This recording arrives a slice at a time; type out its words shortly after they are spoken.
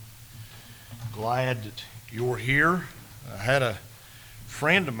glad that you're here. I had a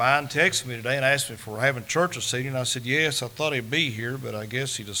friend of mine text me today and asked me if we're having church this evening. I said, yes, I thought he'd be here, but I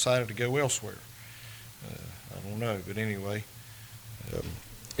guess he decided to go elsewhere. I don't know, but anyway.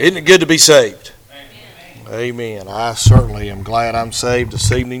 Isn't it good to be saved? Amen. I certainly am glad I'm saved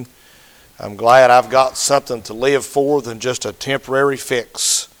this evening. I'm glad I've got something to live for than just a temporary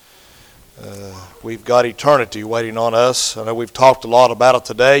fix. We've got eternity waiting on us. I know we've talked a lot about it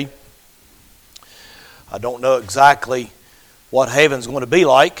today. I don't know exactly what heaven's going to be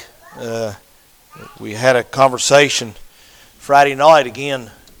like. We had a conversation Friday night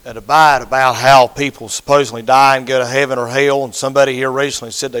again at Abide about how people supposedly die and go to heaven or hell, and somebody here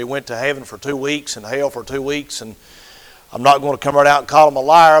recently said they went to heaven for 2 weeks and hell for 2 weeks, and I'm not going to come right out and call them a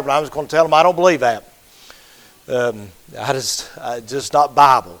liar, but I'm just going to tell them I don't believe that. Just not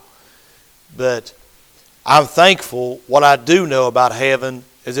Bible. But I'm thankful. What I do know about heaven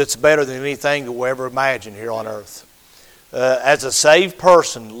is it's better than anything that we'll ever imagine here on earth. As a saved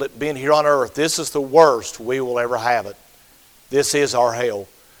person being here on earth, this is the worst we will ever have it. This is our hell.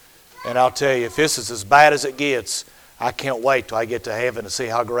 And I'll tell you, if this is as bad as it gets, I can't wait till I get to heaven to see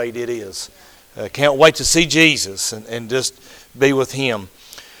how great it is. Can't wait to see Jesus and just be with Him.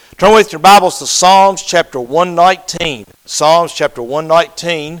 Turn with your Bibles to Psalms chapter 119. Psalms chapter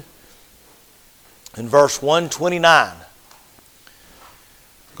 119 and verse 129.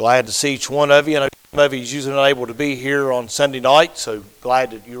 Glad to see each one of you. I know some of you are usually not able to be here on Sunday night, so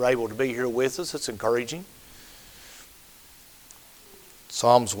glad that you're able to be here with us. It's encouraging.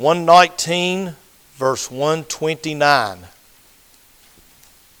 Psalms 119, verse 129.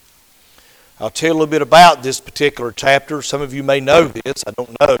 I'll tell you a little bit about this particular chapter. Some of you may know this. I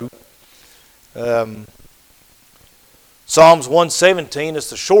don't know. Psalms 117 is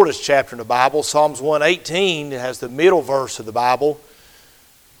the shortest chapter in the Bible. Psalms 118 has the middle verse of the Bible.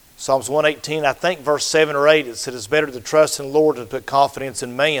 Psalms 118, I think verse 7 or 8, it said it's better to trust in the Lord than to put confidence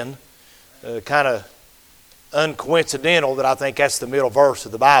in man. Kind of uncoincidental that I think that's the middle verse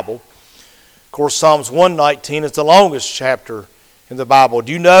of the Bible. Of course, Psalms 119 is the longest chapter in the Bible.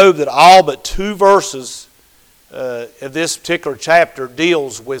 Do you know that all but 2 verses of this particular chapter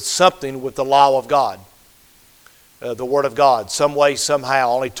deals with something with the law of God? The Word of God, some way, somehow.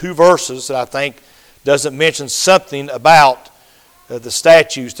 Only 2 verses that I think doesn't mention something about the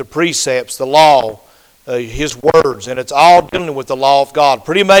statutes, the precepts, the law, His words, and it's all dealing with the law of God.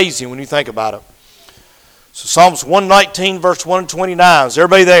 Pretty amazing when you think about it. So Psalms 119, verse 129. Is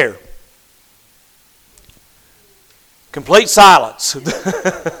everybody there? Complete silence.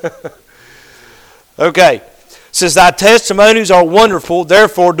 Okay. It says, Thy testimonies are wonderful,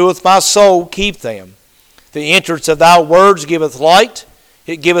 therefore doeth my soul keep them. The entrance of Thy words giveth light,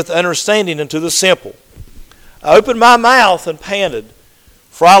 it giveth understanding unto the simple. I opened my mouth and panted,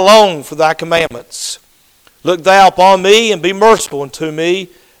 for I long for Thy commandments. Look Thou upon me, and be merciful unto me,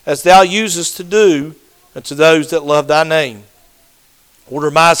 as Thou usest to do unto those that love Thy name.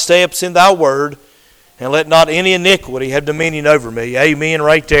 Order my steps in Thy word, and let not any iniquity have dominion over me. Amen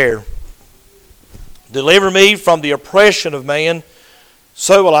right there. Deliver me from the oppression of man,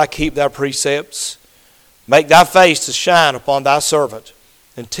 so will I keep Thy precepts. Make Thy face to shine upon Thy servant,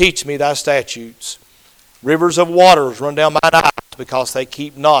 and teach me Thy statutes. Rivers of waters run down mine eyes, because they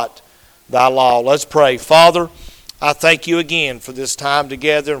keep not Thy law. Let's pray. Father, I thank You again for this time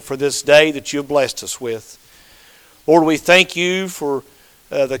together and for this day that You have blessed us with. Lord, we thank You for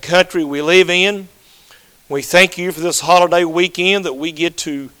the country we live in. We thank You for this holiday weekend that we get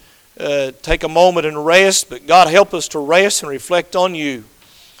to take a moment and rest. But God, help us to rest and reflect on You.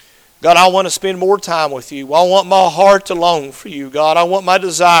 God, I want to spend more time with You. I want my heart to long for You. God, I want my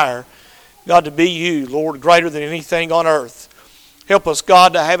desire, God, to be You, Lord, greater than anything on earth. Help us,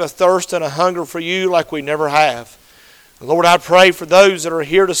 God, to have a thirst and a hunger for You like we never have. Lord, I pray for those that are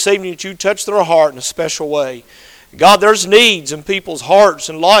here this evening that You touch their heart in a special way. God, there's needs in people's hearts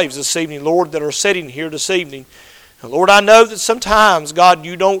and lives this evening, Lord, that are sitting here this evening. And Lord, I know that sometimes, God,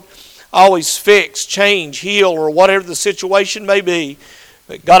 You don't always fix, change, heal, or whatever the situation may be.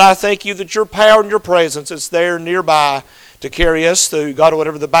 But God, I thank You that Your power and Your presence is there nearby to carry us through, God,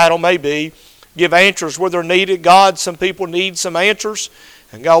 whatever the battle may be. Give answers where they're needed. God, some people need some answers.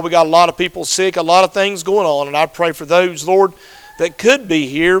 And God, we got a lot of people sick, a lot of things going on. And I pray for those, Lord, that could be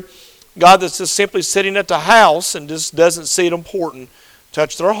here. God, that's just simply sitting at the house and just doesn't see it important.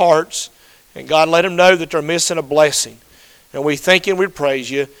 Touch their hearts. And God, let them know that they're missing a blessing. And we thank You and we praise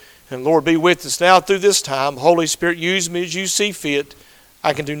You. And Lord, be with us now through this time. Holy Spirit, use me as You see fit.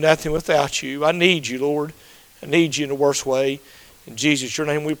 I can do nothing without You. I need You, Lord. I need You in the worst way. In Jesus, Your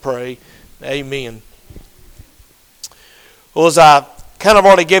name we pray. Amen. Well, as I kind of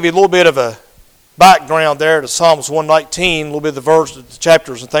already gave you a little bit of a background there to Psalms 119, a little bit of the verse, the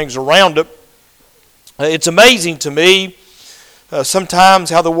chapters and things around it. It's amazing to me sometimes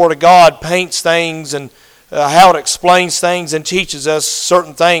how the Word of God paints things and how it explains things and teaches us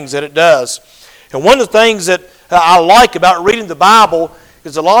certain things that it does. And one of the things that I like about reading the Bible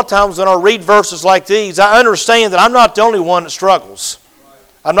is a lot of times when I read verses like these, I understand that I'm not the only one that struggles.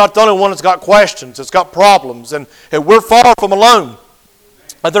 I'm not the only one that's got questions, that's got problems, and we're far from alone.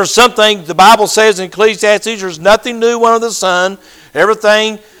 There's something the Bible says in Ecclesiastes, there's nothing new under the sun.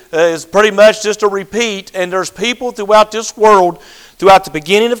 Everything is pretty much just a repeat, and there's people throughout this world, throughout the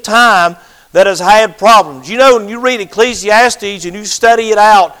beginning of time, that has had problems. You know, when you read Ecclesiastes and you study it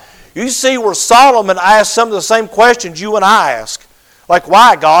out, you see where Solomon asked some of the same questions you and I ask. Like,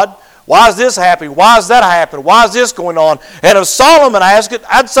 why, God? Why is this happening? Why is that happening? Why is this going on? And if Solomon asked it,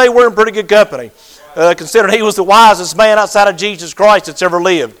 I'd say we're in pretty good company, considering he was the wisest man outside of Jesus Christ that's ever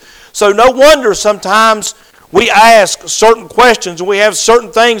lived. So no wonder sometimes we ask certain questions and we have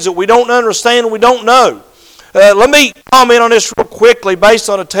certain things that we don't understand and we don't know. Let me comment on this real quickly based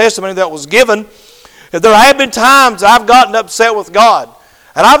on a testimony that was given. There have been times I've gotten upset with God.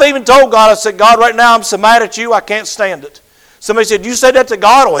 And I've even told God, I said, God, right now I'm so mad at you, I can't stand it. Somebody said, you said that to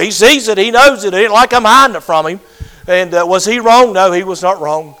God? Well, he sees it, he knows it. It ain't like I'm hiding it from him. And was he wrong? No, he was not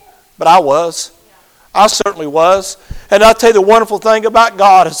wrong. But I was. I certainly was. And I'll tell you the wonderful thing about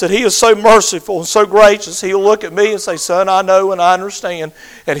God is that He is so merciful and so gracious. He'll look at me and say, son, I know and I understand.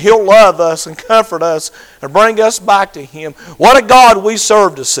 And He'll love us and comfort us and bring us back to Him. What a God we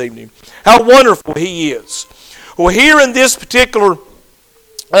serve this evening. How wonderful He is. Well, here in this particular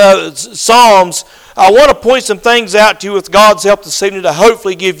Psalms, I want to point some things out to you with God's help this evening to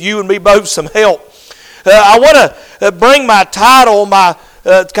hopefully give you and me both some help. I want to bring my title, my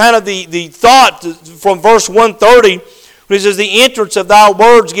kind of the thought from verse 130, when it says, the entrance of thy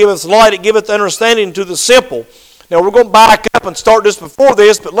words giveth light, it giveth understanding to the simple. Now we're going to back up and start this before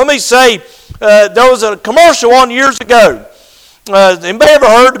this, but let me say, there was a commercial on years ago. Anybody ever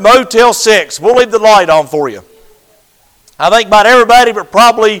heard of Motel 6? We'll leave the light on for you. I think about everybody, but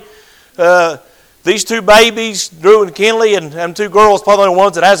probably these two babies, Drew and Kinley, and two girls, probably the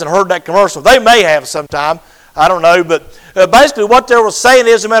ones that hasn't heard that commercial. They may have sometime. I don't know. But basically what they were saying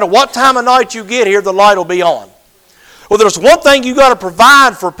is no matter what time of night you get here, the light will be on. Well, there's one thing you got to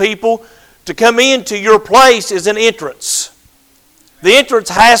provide for people to come into your place is an entrance. The entrance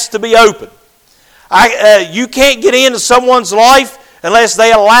has to be open. You can't get into someone's life unless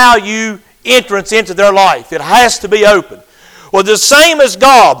they allow you entrance into their life. It has to be open. Well, the same as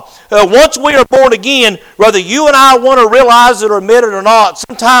God. Once we are born again, whether you and I want to realize it or admit it or not,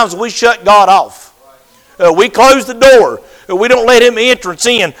 sometimes we shut God off. We close the door. We don't let Him entrance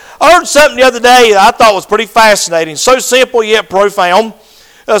in. I heard something the other day that I thought was pretty fascinating. So simple yet profound.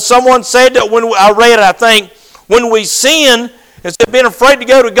 Someone said that when I read it, I think, when we sin, instead of being afraid to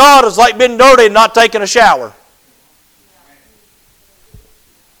go to God, it's like being dirty and not taking a shower.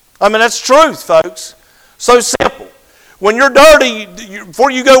 I mean, that's truth, folks. So simple. When you're dirty,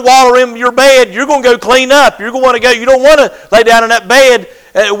 before you go waller in your bed, you're going to go clean up. You're going to go. You don't want to lay down in that bed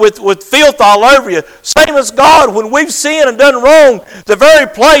with filth all over you. Same as God, when we've sinned and done wrong, the very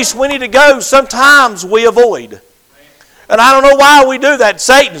place we need to go, sometimes we avoid. And I don't know why we do that.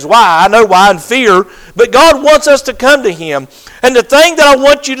 Satan's why. I know why, in fear. But God wants us to come to Him. And the thing that I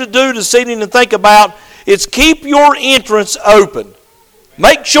want you to do this evening and think about is keep your entrance open.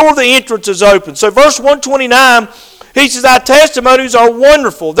 Make sure the entrance is open. So verse 129, he says, thy testimonies are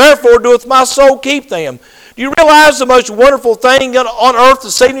wonderful, therefore doeth my soul keep them. Do you realize the most wonderful thing on earth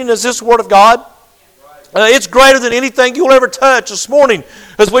this evening is this Word of God? It's greater than anything you'll ever touch. This morning,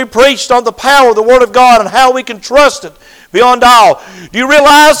 as we preached on the power of the Word of God and how we can trust it beyond all. Do you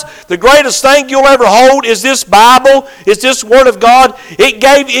realize the greatest thing you'll ever hold is this Bible, is this Word of God?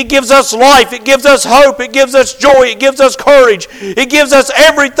 It gives us life, it gives us hope, it gives us joy, it gives us courage, it gives us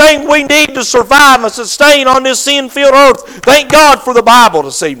everything we need to survive and sustain on this sin-filled earth. Thank God for the Bible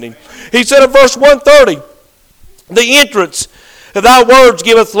this evening. He said in verse 130, the entrance of thy words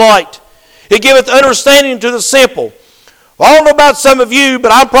giveth light. It giveth understanding to the simple. Well, I don't know about some of you,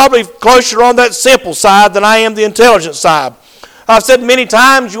 but I'm probably closer on that simple side than I am the intelligent side. I've said many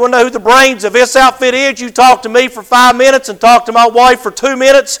times, you want to know who the brains of this outfit is? You talk to me for 5 minutes and talk to my wife for 2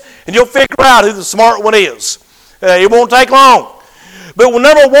 minutes, and you'll figure out who the smart one is. It won't take long. But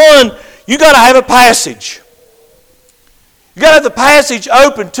number one, you got to have a passage. You got to have the passage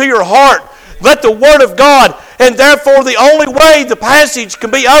open to your heart. Let the Word of God, and therefore the only way the passage can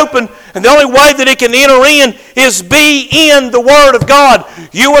be open And the only way that it can enter in is be in the Word of God.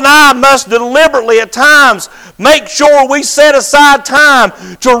 You and I must deliberately at times make sure we set aside time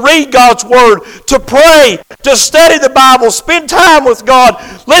to read God's Word, to pray, to study the Bible, spend time with God,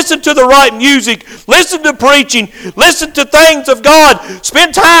 listen to the right music, listen to preaching, listen to things of God,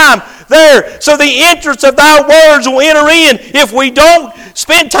 spend time there so the entrance of thy words will enter in. If we don't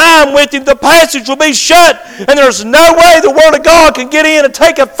spend time with Him, the passage will be shut, and there's no way the Word of God can get in and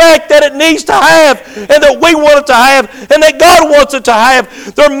take effect that it needs to have, and that we want it to have, and that God wants it to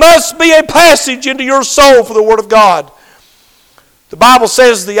have. There must be a passage into your soul for the Word of God. The Bible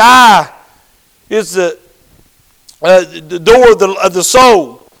says the eye is the door of the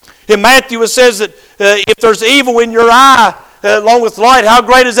soul. In Matthew it says that if there's evil in your eye, along with light, how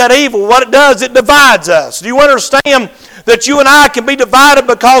great is that evil? What it does, it divides us. Do you understand that you and I can be divided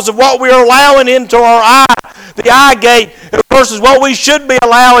because of what we are allowing into our eye, the eye gate, versus what we should be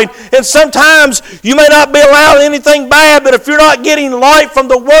allowing? And sometimes you may not be allowing anything bad, but if you're not getting light from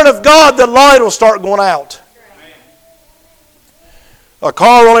the Word of God, the light will start going out. A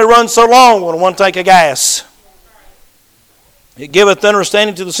car only runs so long when one tank of gas. It giveth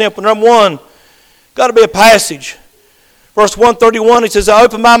understanding to the simple. Number one, got to be a passage. Verse 131, he says, I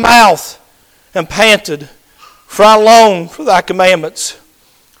opened my mouth and panted, for I long for thy commandments.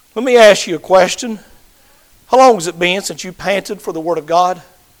 Let me ask you a question. How long has it been since you panted for the Word of God?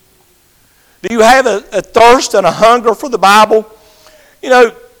 Do you have a thirst and a hunger for the Bible? You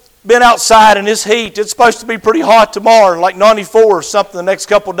know, been outside in this heat, it's supposed to be pretty hot tomorrow, like 94 or something the next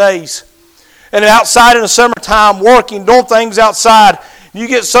couple of days. And outside in the summertime, working, doing things outside, you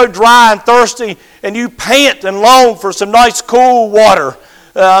get so dry and thirsty, and you pant and long for some nice cool water.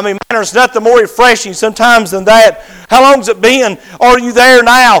 Man, there's nothing more refreshing sometimes than that. How long has it been? Are you there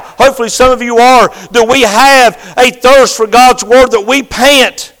now? Hopefully some of you are. Do we have a thirst for God's Word, that we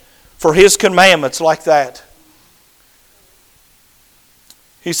pant for His commandments like that?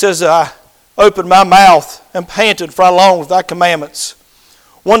 He says, I opened my mouth and panted, for I long for thy commandments.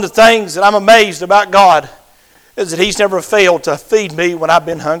 One of the things that I'm amazed about God is that He's never failed to feed me when I've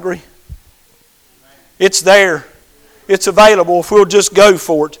been hungry. It's there. It's available if we'll just go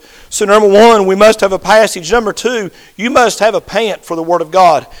for it. So number one, we must have a passage. Number two, you must have a pant for the Word of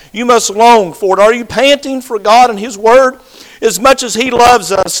God. You must long for it. Are you panting for God and His Word? As much as He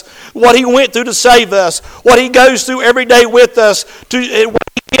loves us, what He went through to save us, what He goes through every day with us, what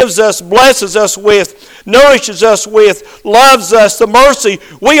He gives us, blesses us with, nourishes us with, loves us, the mercy.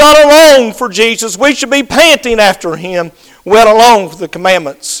 We ought to long for Jesus. We should be panting after Him. We ought to long for the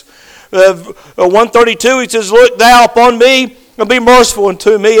commandments. 132, he says, Look thou upon me, and be merciful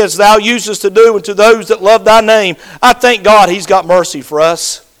unto me, as thou usest to do unto those that love thy name. I thank God He's got mercy for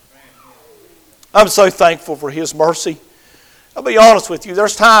us. I'm so thankful for His mercy. I'll be honest with you,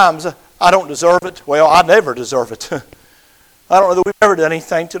 there's times I don't deserve it. Well, I never deserve it. I don't know that we've ever done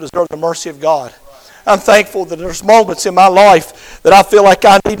anything to deserve the mercy of God. I'm thankful that there's moments in my life that I feel like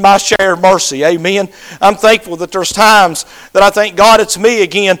I need my share of mercy. Amen. I'm thankful that there's times that I think, God, it's me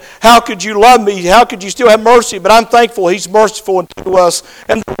again. How could you love me? How could you still have mercy? But I'm thankful He's merciful to us,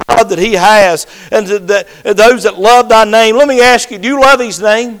 and the love that He has, and those that love thy name. Let me ask you, do you love His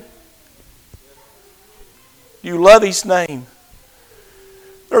name? Do you love His name?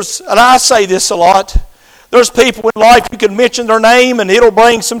 And I say this a lot. There's people in life, you can mention their name and it'll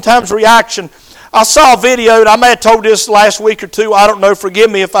bring sometimes reaction. I saw a video, and I may have told this last week or two. I don't know. Forgive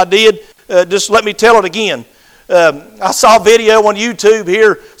me if I did. Just let me tell it again. I saw a video on YouTube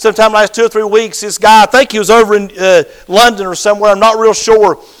here sometime last 2 or 3 weeks. This guy, I think he was over in London or somewhere. I'm not real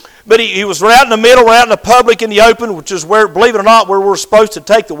sure. But he was right out in the middle, right out in the public, in the open, which is where, believe it or not, where we're supposed to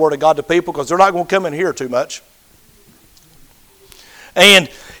take the Word of God to people, because they're not going to come in here too much. And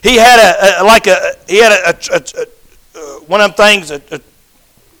he had one of them things, a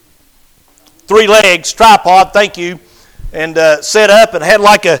 3 legs, tripod, thank you, and set up, and had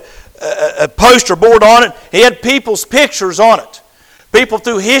like a poster board on it. He had people's pictures on it. People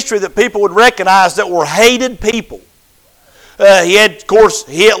through history that people would recognize that were hated people. He had, of course,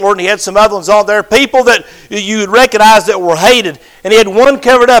 Hitler, and he had some other ones on there. People that you would recognize that were hated. And he had one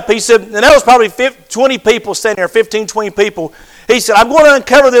covered up. He said, and that was probably 20 people standing there, 15, 20 people. He said, I'm going to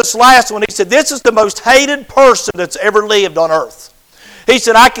uncover this last one. He said, this is the most hated person that's ever lived on earth. He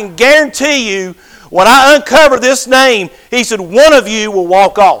said, I can guarantee you, when I uncover this name, he said, one of you will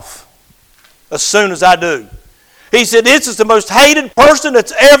walk off as soon as I do. He said, this is the most hated person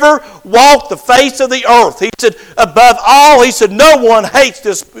that's ever walked the face of the earth. He said, above all, he said, no one hates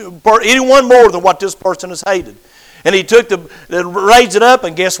anyone more than what this person has hated. And he raised it up,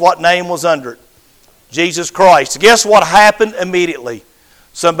 and guess what name was under it? Jesus Christ. Guess what happened immediately?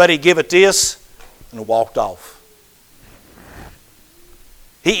 Somebody give it this and walked off.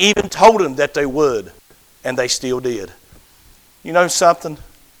 He even told them that they would, and they still did. You know something?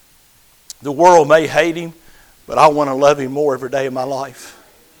 The world may hate him, but I want to love him more every day of my life.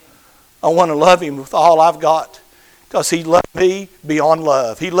 I want to love him with all I've got, because he loved me beyond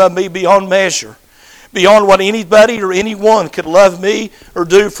love. He loved me beyond measure. Beyond what anybody or anyone could love me or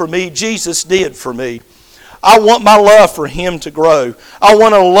do for me, Jesus did for me. I want my love for him to grow. I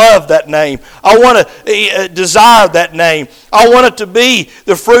want to love that name. I want to desire that name. I want it to be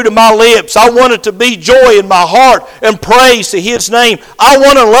the fruit of my lips. I want it to be joy in my heart and praise to his name. I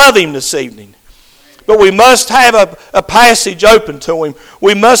want to love him this evening. But we must have a passage open to him.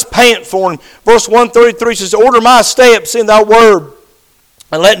 We must pant for him. Verse 133 says, order my steps in thy word,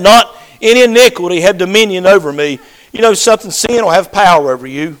 and let not any iniquity have dominion over me. You know something? Sin will have power over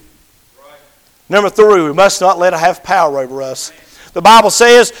you. Number 3, we must not let it have power over us. The Bible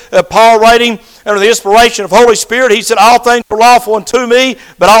says, Paul writing under the inspiration of Holy Spirit, he said, all things are lawful unto me,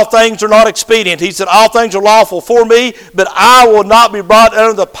 but all things are not expedient. He said, all things are lawful for me, but I will not be brought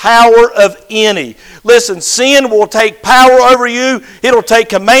under the power of any. Listen, sin will take power over you. It will take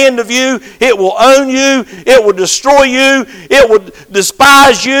command of you. It will own you. It will destroy you. It will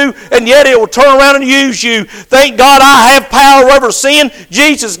despise you. And yet it will turn around and use you. Thank God I have power over sin.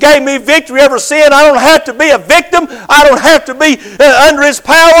 Jesus gave me victory over sin. I don't have to be a victim. I don't have to be under his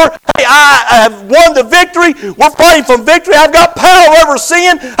power. Hey, I have won the victory. We're praying from victory. I've got power over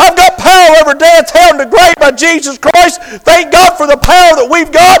sin. I've got power over death, hell, and the grave by Jesus Christ. Thank God for the power that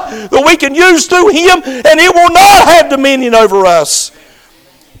we've got that we can use through him, and it will not have dominion over us.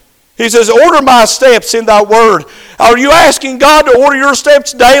 He says, order my steps in thy word. Are you asking God to order your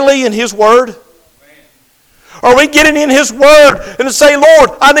steps daily in his word? Are we getting in his word and to say,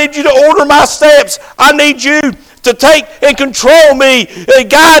 Lord, I need you to order my steps. I need you to take and control me,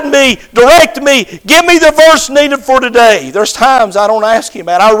 guide me, direct me. Give me the verse needed for today. There's times I don't ask him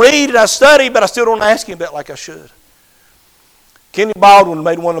that. I read and I study, but I still don't ask him that like I should. Kenny Baldwin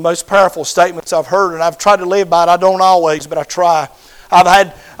made one of the most powerful statements I've heard, and I've tried to live by it. I don't always, but I try.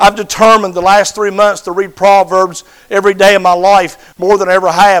 I've determined the last 3 months to read Proverbs every day of my life more than I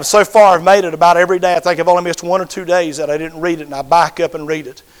ever have. So far, I've made it about every day. I think I've only missed 1 or 2 days that I didn't read it, and I back up and read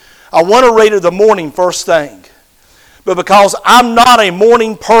it. I want to read it the morning first thing. But because I'm not a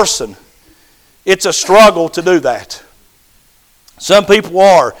morning person, it's a struggle to do that. Some people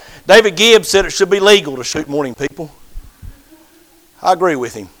are. David Gibbs said it should be legal to shoot morning people. I agree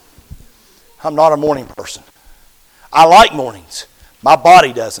with him. I'm not a morning person. I like mornings. My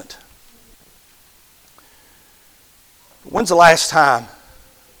body doesn't. When's the last time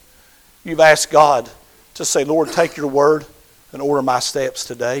you've asked God to say, Lord, take your word and order my steps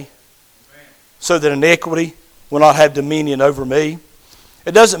today so that iniquity will not have dominion over me?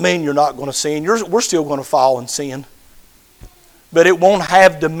 It doesn't mean you're not going to sin. We're still going to fall in sin. But it won't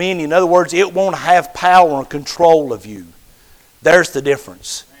have dominion. In other words, it won't have power and control of you. There's the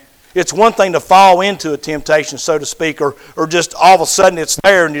difference. It's one thing to fall into a temptation, so to speak, or just all of a sudden it's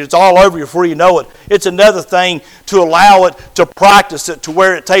there and it's all over you before you know it. It's another thing to allow it, to practice it, to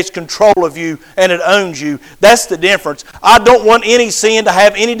where it takes control of you and it owns you. That's the difference. I don't want any sin to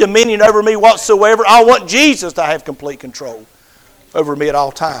have any dominion over me whatsoever. I want Jesus to have complete control over me at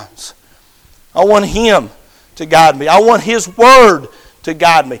all times. I want him to guide me. I want his word to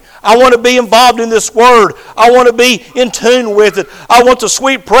guide me. I want to be involved in this word. I want to be in tune with it. I want the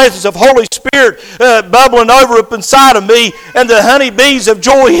sweet presence of Holy Spirit bubbling over up inside of me, and the honeybees of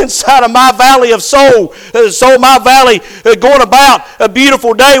joy inside of my valley of soul. My valley going about a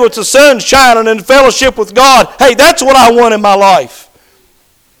beautiful day with the sun shining and fellowship with God. Hey, that's what I want in my life.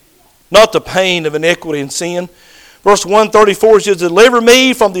 Not the pain of iniquity and sin. Verse 134 says, deliver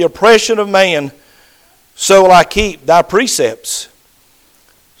me from the oppression of man, so will I keep thy precepts.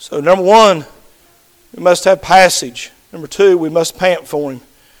 So number 1, we must have passage. Number 2, we must pant for him.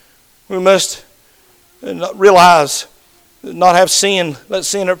 We must realize, not have sin, let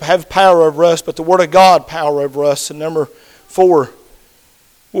sin have power over us, but the Word of God power over us. And number 4,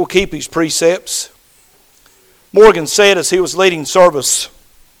 we'll keep his precepts. Morgan said as he was leading service,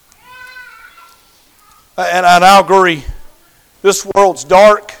 and I agree, this world's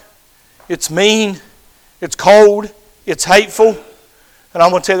dark, it's mean, it's cold, it's hateful. And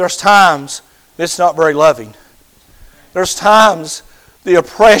I'm going to tell you, there's times it's not very loving. There's times the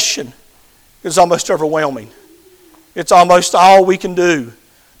oppression is almost overwhelming. It's almost all we can do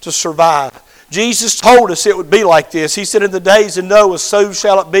to survive. Jesus told us it would be like this. He said, in the days of Noah, so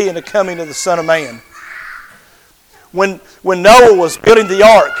shall it be in the coming of the Son of Man. When Noah was building the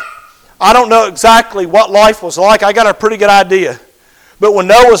ark, I don't know exactly what life was like. I got a pretty good idea. But when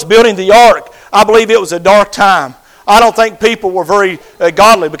Noah was building the ark, I believe it was a dark time. I don't think people were very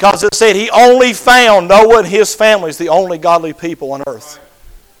godly, because it said he only found Noah and his family as the only godly people on earth.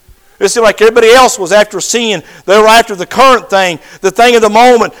 It seemed like everybody else was after sin. They were after the current thing, the thing of the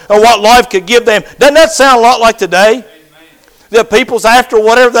moment, and what life could give them. Doesn't that sound a lot like today? That people's after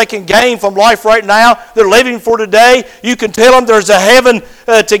whatever they can gain from life right now. They're living for today. You can tell them there's a heaven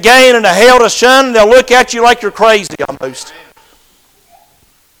to gain and a hell to shun, and they'll look at you like you're crazy almost.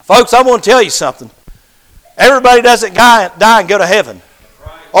 Folks, I want to tell you something. Everybody doesn't die and go to heaven.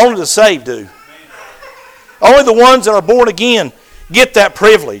 Only the saved do. Only the ones that are born again get that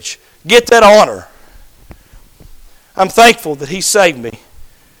privilege, get that honor. I'm thankful that He saved me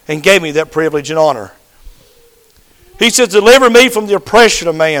and gave me that privilege and honor. He says, deliver me from the oppression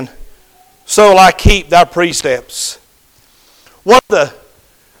of man, so will I keep thy precepts. One of the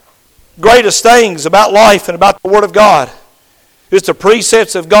greatest things about life and about the Word of God is the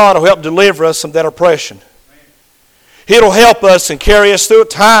precepts of God will help deliver us from that oppression. It'll help us and carry us through at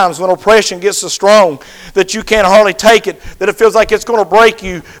times when oppression gets so strong that you can't hardly take it, that it feels like it's going to break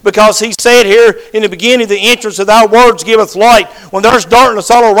you. Because He said here in the beginning, the entrance of thy words giveth light. When there's darkness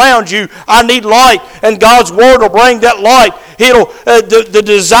all around you, I need light, and God's Word will bring that light. The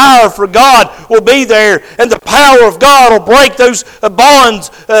desire for God will be there, and the power of God will break those bonds,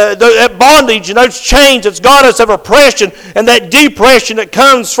 that bondage and those chains that's got us of oppression and that depression that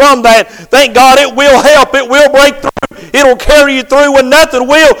comes from that. Thank God it will help. It will break through. It'll carry you through when nothing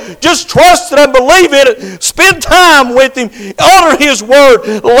will. Just trust it and believe in it. Spend time with Him. Honor His Word.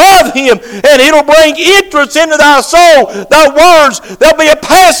 Love Him. And it'll bring entrance into thy soul. Thy words. There'll be a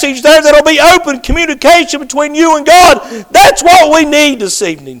passage there that'll be open communication between you and God. That's what we need this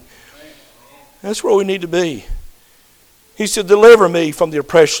evening. That's where we need to be. He said, deliver me from the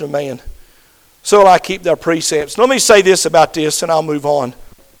oppression of man, so will I keep thy precepts. Let me say this about this, and I'll move on.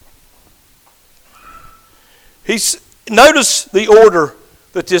 Notice the order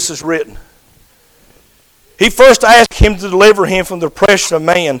that this is written. He first asked him to deliver him from the oppression of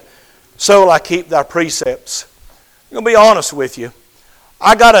man, so will I keep thy precepts. I'm going to be honest with you.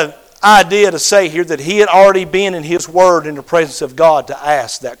 I got an idea to say here that he had already been in his Word in the presence of God to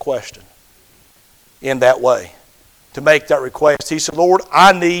ask that question in that way, to make that request. He said, Lord,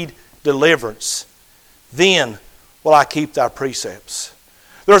 I need deliverance. Then will I keep thy precepts.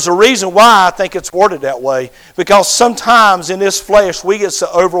 There's a reason why I think it's worded that way. Because sometimes in this flesh we get so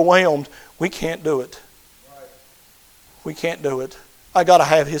overwhelmed, we can't do it. We can't do it. I got to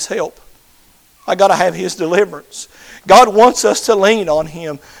have His help. I got to have His deliverance. God wants us to lean on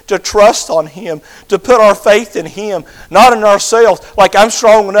Him, to trust on Him, to put our faith in Him, not in ourselves. Like, I'm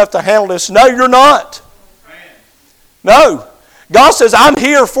strong enough to handle this. No, you're not. No. God says, I'm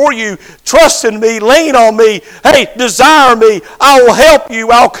here for you. Trust in me. Lean on me. Hey, desire me. I will help you.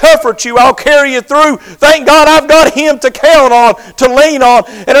 I'll comfort you. I'll carry you through. Thank God I've got Him to count on, to lean on.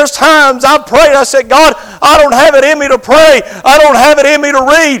 And there's times I've prayed. I said, God, I don't have it in me to pray. I don't have it in me to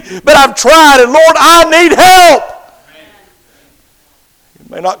read. But I've tried. And Lord, I need help. It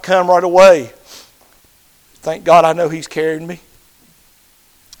may not come right away. Thank God I know He's carried me.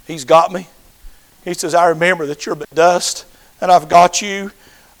 He's got me. He says, I remember that you're but dust. And I've got you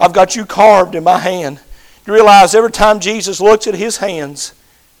carved in my hand. You realize every time Jesus looks at His hands,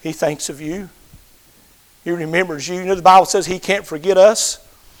 He thinks of you. He remembers you. You know the Bible says He can't forget us.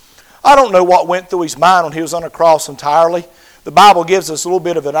 I don't know what went through His mind when He was on the cross entirely. The Bible gives us a little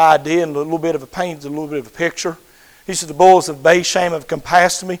bit of an idea and a little bit of a paint, a little bit of a picture. He said, the bulls of Bashan have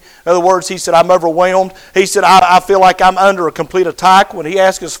compassed me. In other words, he said, I'm overwhelmed. He said, I feel like I'm under a complete attack. When he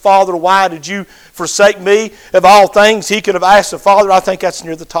asked his father, why did you forsake me? Of all things, he could have asked the father. I think that's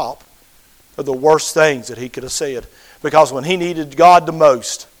near the top of the worst things that he could have said. Because when he needed God the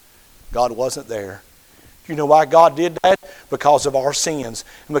most, God wasn't there. You know why God did that? Because of our sins.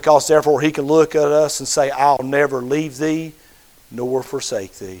 And because therefore He can look at us and say, I'll never leave thee nor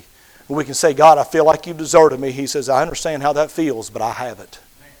forsake thee. We can say, God, I feel like you've deserted me. He says, I understand how that feels, but I haven't.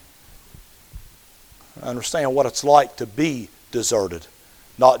 I understand what it's like to be deserted,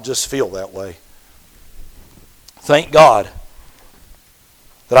 not just feel that way. Thank God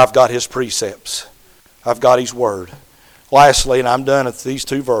that I've got His precepts. I've got His Word. Lastly, and I'm done at these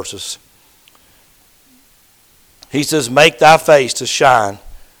two verses. He says, make thy face to shine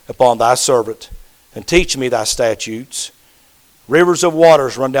upon thy servant, and teach me thy statutes. Rivers of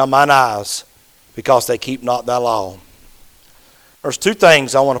waters run down mine eyes, because they keep not thy law. There's two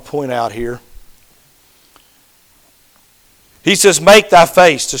things I want to point out here. He says, make thy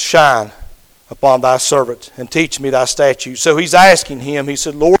face to shine upon thy servant, and teach me thy statutes. So he's asking him, he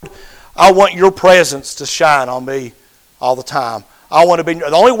said, Lord, I want your presence to shine on me all the time. I want to be.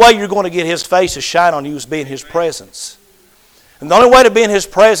 The only way you're going to get His face to shine on you is be in His presence. And the only way to be in His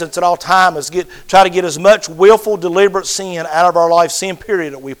presence at all time is try to get as much willful, deliberate sin out of our life, sin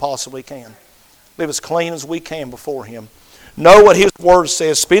period, that we possibly can. Live as clean as we can before Him. Know what His Word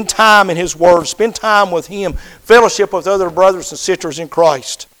says. Spend time in His Word. Spend time with Him. Fellowship with other brothers and sisters in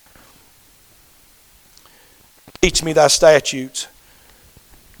Christ. Teach me thy statutes.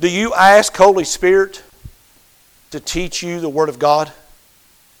 Do you ask Holy Spirit to teach you the Word of God?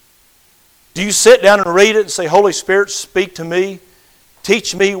 Do you sit down and read it and say, Holy Spirit, speak to me.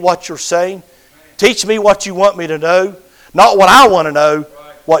 Teach me what you're saying. Teach me what you want me to know. Not what I want to know,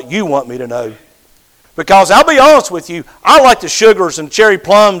 what you want me to know. Because I'll be honest with you, I like the sugars and cherry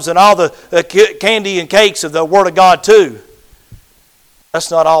plums and all the candy and cakes of the Word of God too.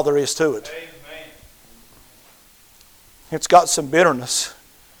 That's not all there is to it. It's got some bitterness.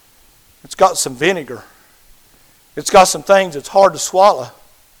 It's got some vinegar. It's got some things that's hard to swallow.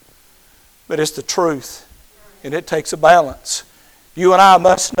 But it's the truth. And it takes a balance. You and I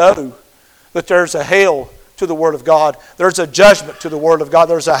must know that there's a hell to the Word of God. There's a judgment to the Word of God.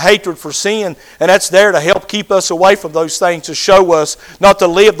 There's a hatred for sin. And that's there to help keep us away from those things, to show us not to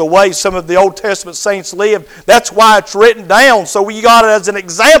live the way some of the Old Testament saints lived. That's why it's written down. So we got it as an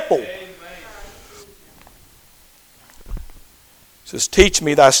example. It says, teach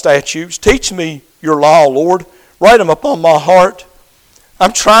me thy statutes. Teach me your law, Lord. Write them upon my heart.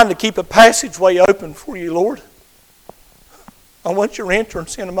 I'm trying to keep a passageway open for you, Lord. I want your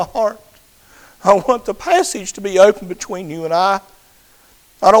entrance into my heart. I want the passage to be open between you and I.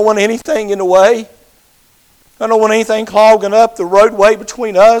 I don't want anything in the way. I don't want anything clogging up the roadway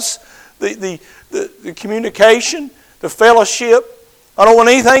between us, the communication, the fellowship. I don't want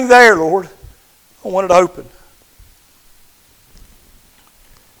anything there, Lord. I want it open.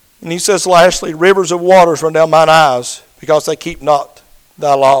 And he says lastly, rivers of waters run down mine eyes, because they keep not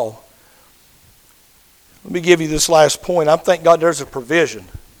thy law. Let me give you this last point. I thank God there's a provision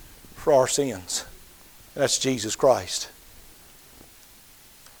for our sins. And that's Jesus Christ.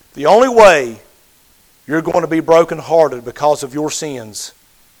 The only way you're going to be brokenhearted because of your sins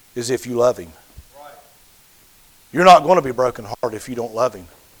is if you love Him. Right. You're not going to be brokenhearted if you don't love Him.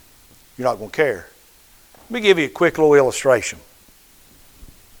 You're not going to care. Let me give you a quick little illustration.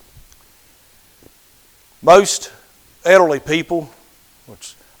 Most elderly people,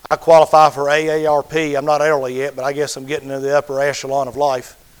 which I qualify for AARP. I'm not elderly yet, but I guess I'm getting to the upper echelon of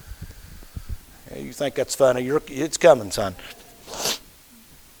life. Yeah, you think that's funny. It's coming, son.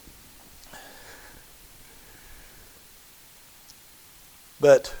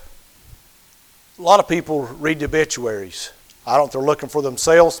 But a lot of people read the obituaries. I don't know if they're looking for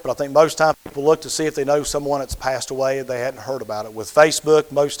themselves, but I think most time people look to see if they know someone that's passed away and they hadn't heard about it. With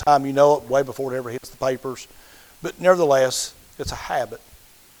Facebook, most time you know it way before it ever hits the papers. But nevertheless, it's a habit.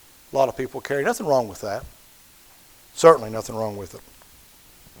 A lot of people carry. Nothing wrong with that. Certainly nothing wrong with it.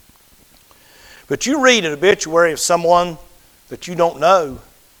 But you read an obituary of someone that you don't know,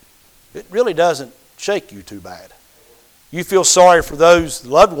 it really doesn't shake you too bad. You feel sorry for those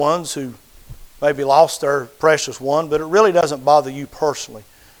loved ones who maybe lost their precious one, but it really doesn't bother you personally.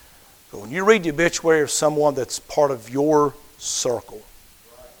 But when you read the obituary of someone that's part of your circle,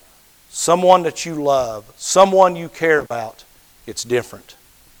 someone that you love, someone you care about, it's different.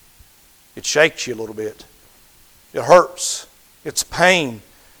 It shakes you a little bit. It hurts. It's pain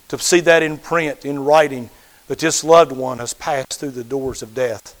to see that in print, in writing, that this loved one has passed through the doors of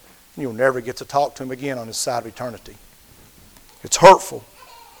death. And you'll never get to talk to him again on this side of eternity. It's hurtful.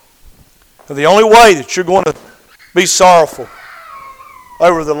 And the only way that you're going to be sorrowful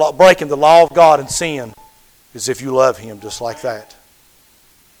over breaking the law of God and sin is if you love Him just like that.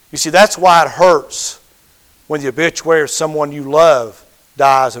 You see, that's why it hurts when the obituary of someone you love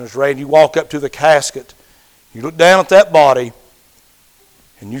dies and is ready. You walk up to the casket, you look down at that body,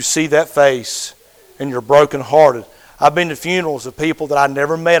 and you see that face, and you're brokenhearted. I've been to funerals of people that I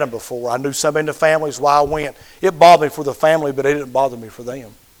never met them before. I knew somebody in the families while I went. It bothered me for the family, but it didn't bother me for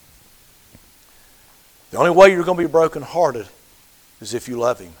them. The only way you're going to be brokenhearted is if you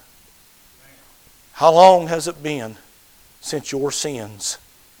love Him. How long has it been since your sins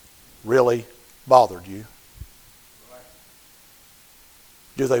really bothered you?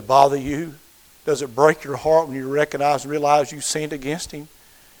 Do they bother you? Does it break your heart when you recognize and realize you sinned against Him?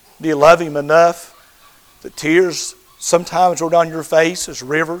 Do you love Him enough that tears sometimes roll down your face as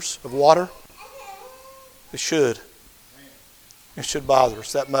rivers of water? It should. It should bother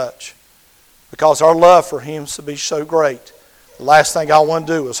us that much. Because our love for Him should be so great. The last thing I want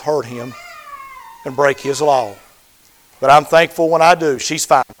to do is hurt Him and break His law. But I'm thankful when I do. She's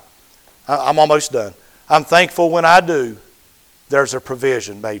fine. I'm almost done. I'm thankful when I do there's a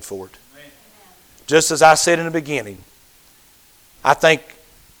provision made for it. Just as I said in the beginning, I think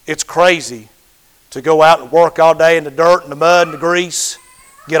it's crazy to go out and work all day in the dirt and the mud and the grease,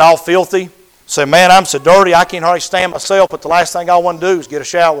 get all filthy, say, man, I'm so dirty I can't hardly stand myself, but the last thing I want to do is get a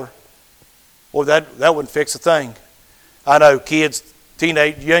shower. Well, that wouldn't fix a thing. I know kids,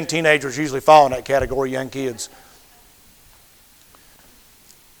 young teenagers usually fall in that category, young kids.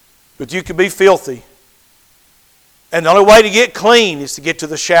 But you can be filthy. And the only way to get clean is to get to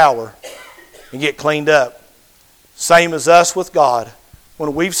the shower and get cleaned up. Same as us with God.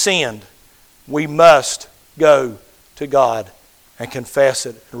 When we've sinned, we must go to God and confess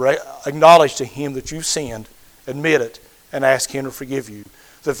it. Acknowledge to Him that you've sinned. Admit it and ask Him to forgive you.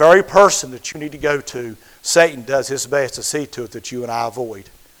 The very person that you need to go to, Satan does his best to see to it that you and I avoid.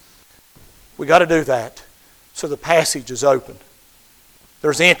 We've got to do that. So the passage is open.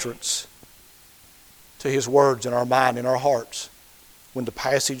 There's entrance to His words in our mind, in our hearts, when the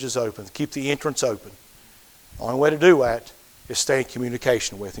passage is open. Keep the entrance open. The only way to do that is stay in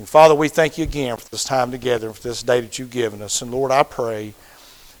communication with Him. Father, we thank You again for this time together and for this day that You've given us. And Lord, I pray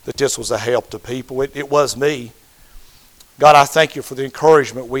that this was a help to people. It was me. God, I thank You for the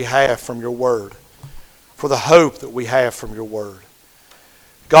encouragement we have from Your Word, for the hope that we have from Your Word.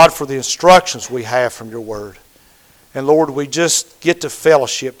 God, for the instructions we have from Your Word. And Lord, we just get to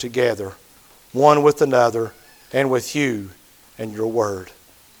fellowship together, one with another and with You and Your Word.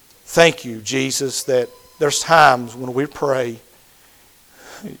 Thank You, Jesus, that there's times when we pray,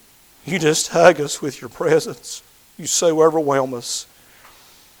 You just hug us with Your presence. You so overwhelm us.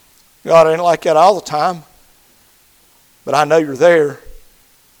 God, it ain't like that all the time, but I know You're there.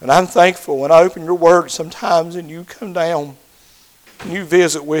 And I'm thankful when I open Your Word sometimes and You come down and You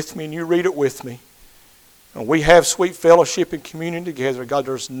visit with me and You read it with me. And we have sweet fellowship and communion together. God,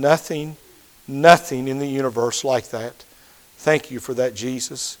 there's nothing in the universe like that. Thank You for that,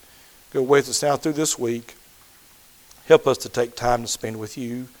 Jesus. Go with us now through this week. Help us to take time to spend with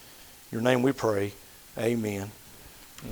You. In Your name we pray. Amen.